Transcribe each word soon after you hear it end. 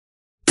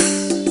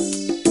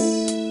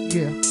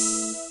Yeah,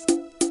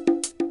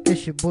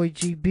 it's your boy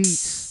G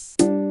Beats,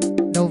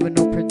 Nova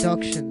No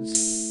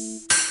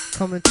Productions,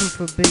 coming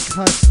through for Big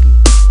Husky.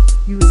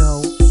 You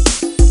know,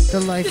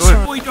 the life. It's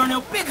your boy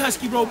Darnell, Big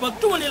Husky Roebuck,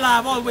 doing it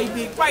live all the way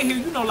big, right here.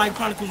 You know, Life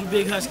Chronicles with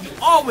Big Husky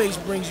always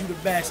brings you the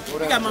best.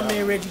 We got my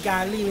man Reggie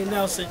Guy, Lee and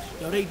Nelson.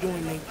 Yo, they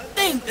doing their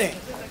thing.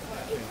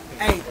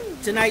 Hey,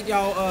 tonight,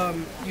 y'all,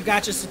 you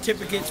got your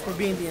certificates for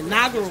being the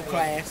inaugural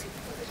class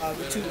of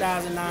the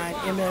 2009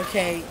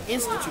 MLK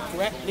Institute,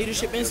 correct?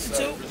 Leadership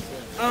Institute.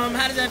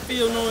 How does that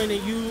feel knowing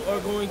that you are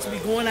going to be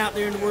going out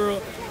there in the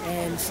world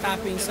and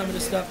stopping some of the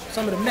stuff,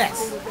 some of the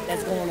mess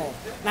that's going on?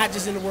 Not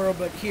just in the world,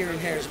 but here in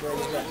Harrisburg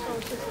as well.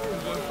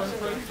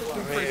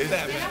 It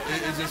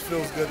just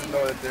feels good to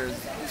know that there's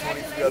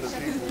 23 other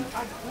people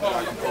that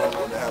I can go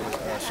on to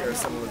have share a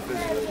similar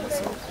vision as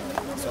myself.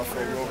 So I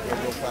feel real good,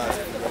 real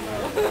positive,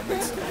 that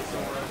makes a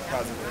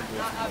positive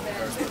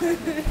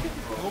influence.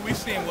 What we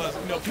seen was,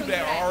 people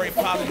that are already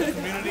positive in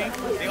the community,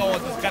 they all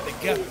just got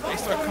together. They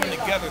started coming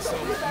together. So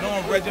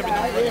knowing Reggie, I've been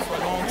knowing Reggie for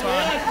a long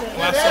time.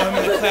 When I saw him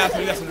in the class,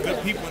 we got some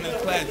good people in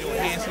this class, Joe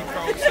Hanson,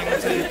 Carl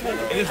Singleton,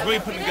 and it's really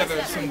putting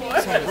together some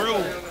real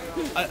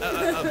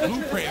a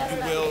blueprint, if you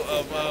will,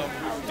 of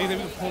things that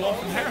we can pull off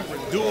from Harrisburg.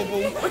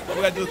 Doable. What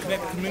we got to do is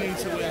connect the community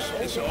to it.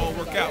 It should all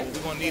work out.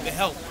 We're going to need the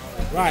help.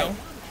 Right.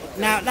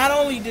 Now, not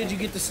only did you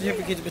get the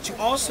certificates, but you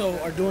also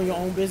are doing your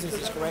own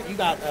businesses, correct? You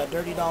got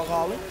Dirty Dog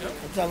Hauling.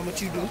 Tell them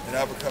what you do. And I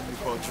have a company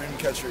called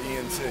Dreamcatcher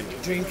ENT.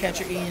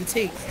 Dreamcatcher ENT.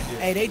 Yeah.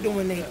 Hey, they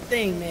doing their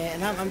thing,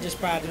 man, and I'm just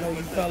proud to know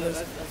you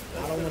fellas.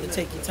 I don't want to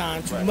take your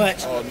time too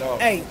much. Oh, no.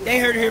 Hey, they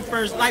heard it here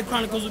first.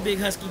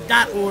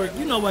 LifeChroniclesWithBigHusky.org.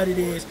 You know what it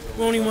is. We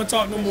don't even want to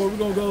talk no more. We're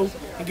going to go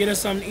and get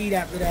us something to eat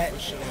after that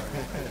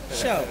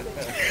show.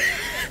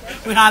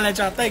 We'll holler at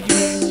y'all. Thank you.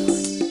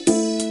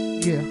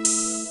 Yeah,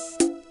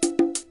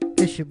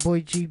 it's your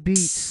boy G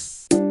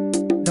Beats,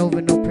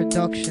 Nova No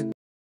Productions.